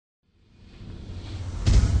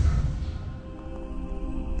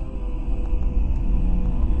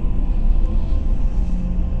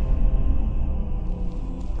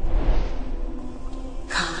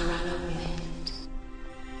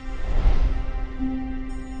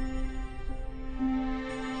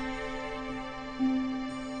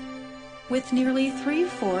With nearly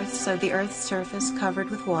 3/4 of the Earth's surface covered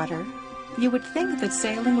with water, you would think that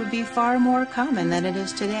sailing would be far more common than it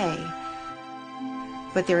is today.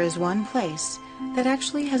 But there is one place that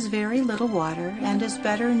actually has very little water and is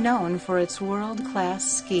better known for its world-class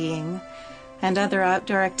skiing and other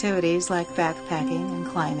outdoor activities like backpacking and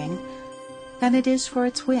climbing than it is for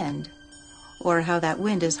its wind, or how that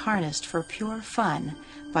wind is harnessed for pure fun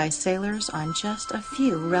by sailors on just a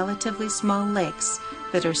few relatively small lakes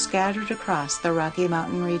that are scattered across the Rocky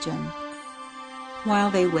Mountain region.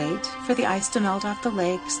 While they wait for the ice to melt off the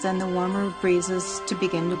lakes and the warmer breezes to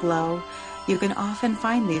begin to blow, you can often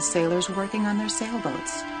find these sailors working on their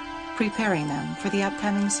sailboats, preparing them for the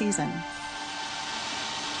upcoming season.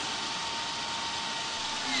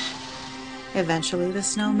 Eventually the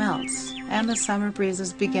snow melts and the summer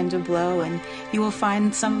breezes begin to blow, and you will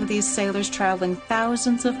find some of these sailors traveling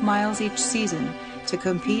thousands of miles each season to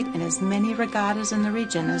compete in as many regattas in the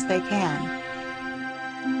region as they can.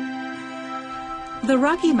 The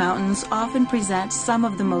Rocky Mountains often present some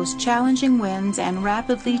of the most challenging winds and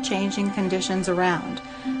rapidly changing conditions around.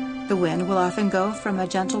 The wind will often go from a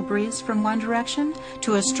gentle breeze from one direction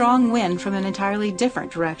to a strong wind from an entirely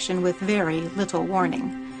different direction with very little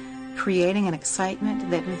warning, creating an excitement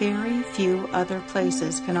that very few other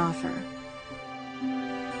places can offer.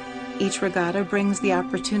 Each regatta brings the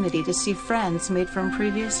opportunity to see friends made from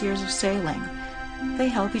previous years of sailing. They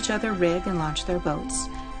help each other rig and launch their boats.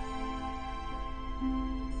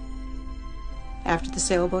 After the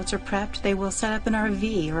sailboats are prepped, they will set up an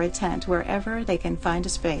RV or a tent wherever they can find a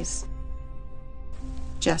space.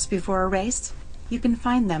 Just before a race, you can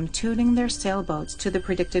find them tuning their sailboats to the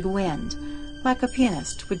predicted wind, like a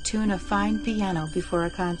pianist would tune a fine piano before a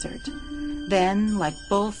concert. Then, like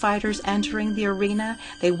bullfighters entering the arena,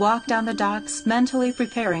 they walk down the docks, mentally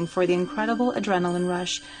preparing for the incredible adrenaline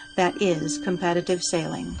rush that is competitive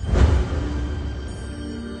sailing.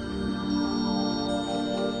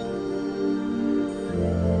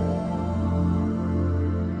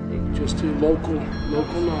 Just to local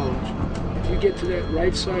knowledge. If you get to that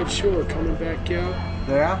right side shore coming back out,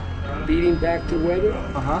 there, beating back the weather,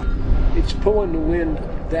 it's pulling the wind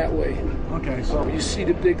that way. Okay, so you see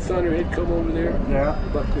the big thunderhead come over there? Yeah.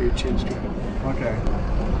 Buckle your chin strap. Okay.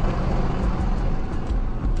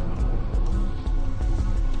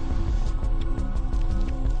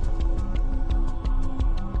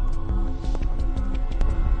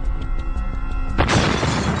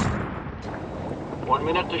 One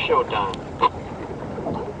minute to showtime.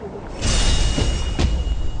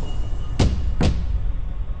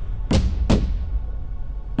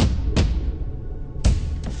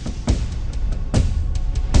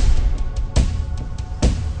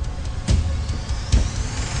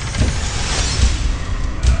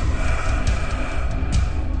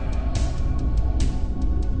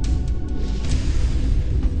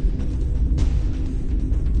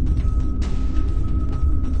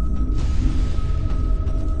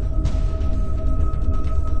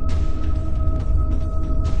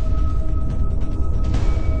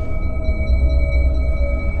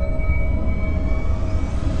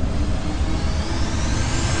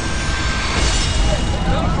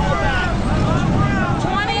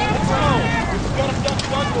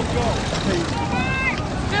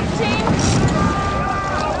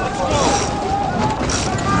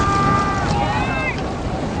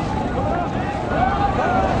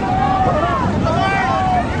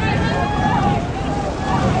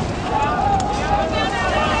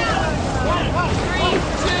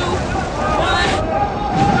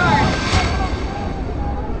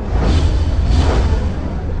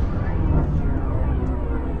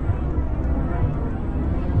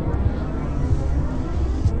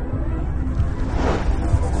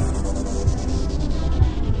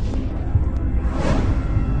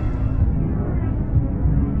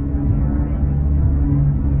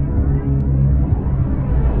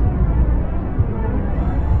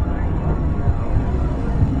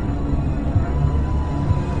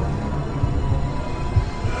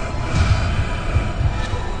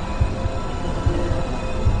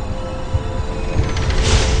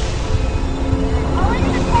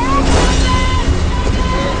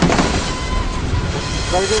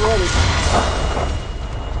 Better get ready.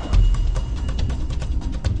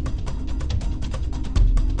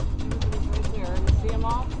 See them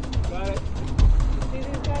all? Got it. See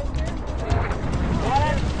these guys here? Got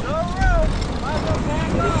it. No room. Might as well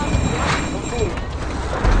back up. Okay.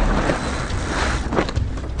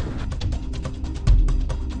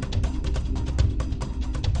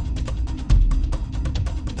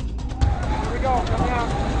 Here we go. Coming out.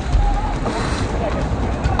 Second.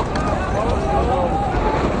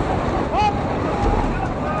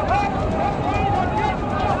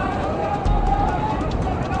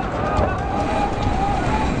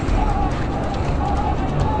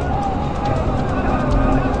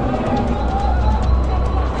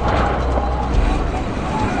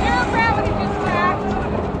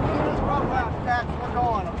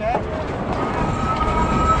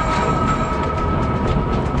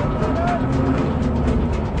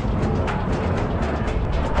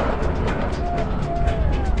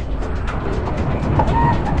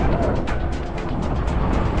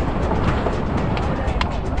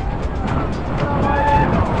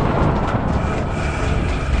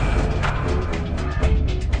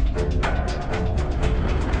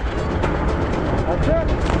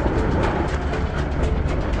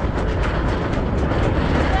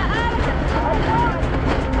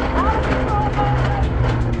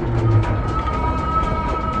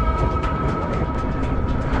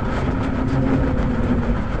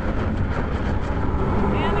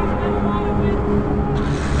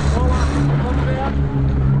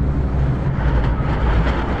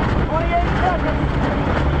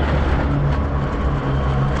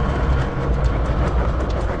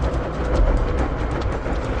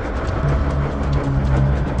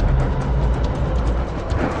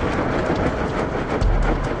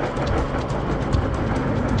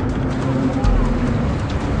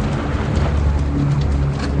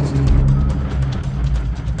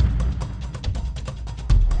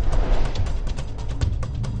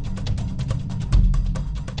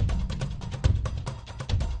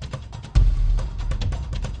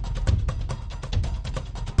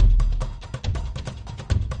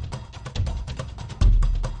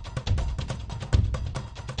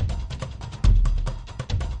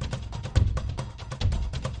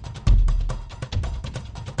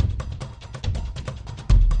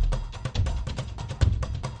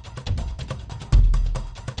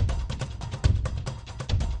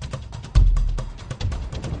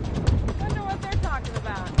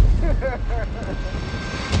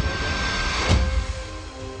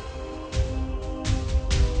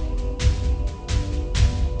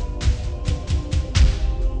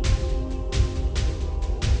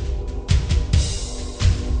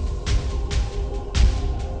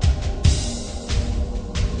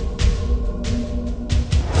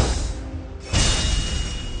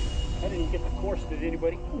 didn't get the course, did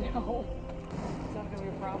anybody? No. Is that gonna be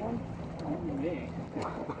a problem? Me.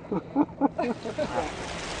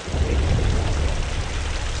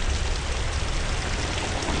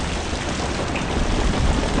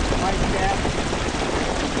 Nice gap.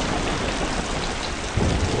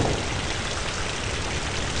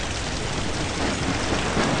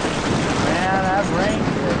 Man, that rain.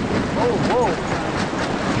 Whoa.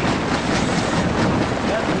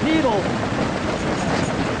 That's a needle.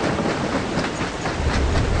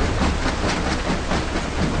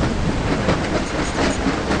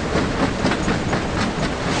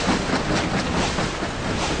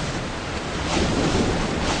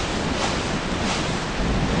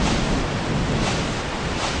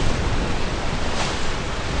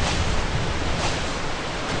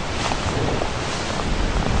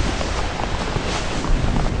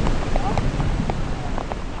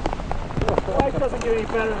 Life doesn't get any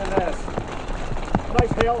better than this.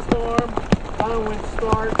 Nice hailstorm, downwind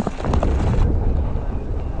starts.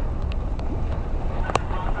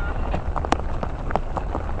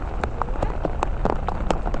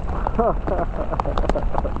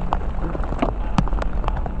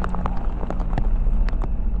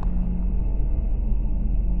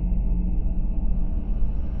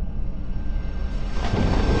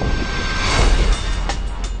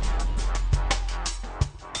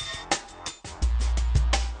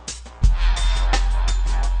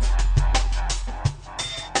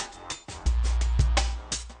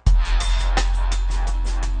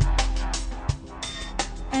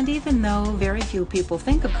 And even though very few people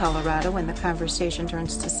think of Colorado when the conversation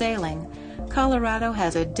turns to sailing, Colorado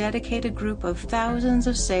has a dedicated group of thousands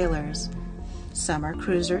of sailors. Some are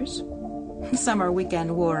cruisers, some are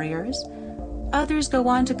weekend warriors, others go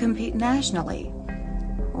on to compete nationally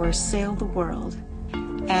or sail the world.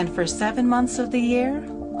 And for 7 months of the year,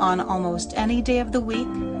 on almost any day of the week,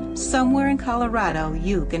 somewhere in Colorado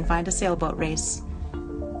you can find a sailboat race.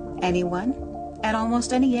 Anyone, at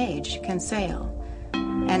almost any age, can sail.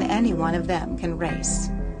 And any one of them can race.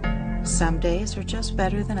 Some days are just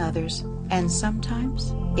better than others, and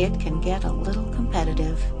sometimes it can get a little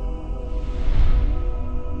competitive.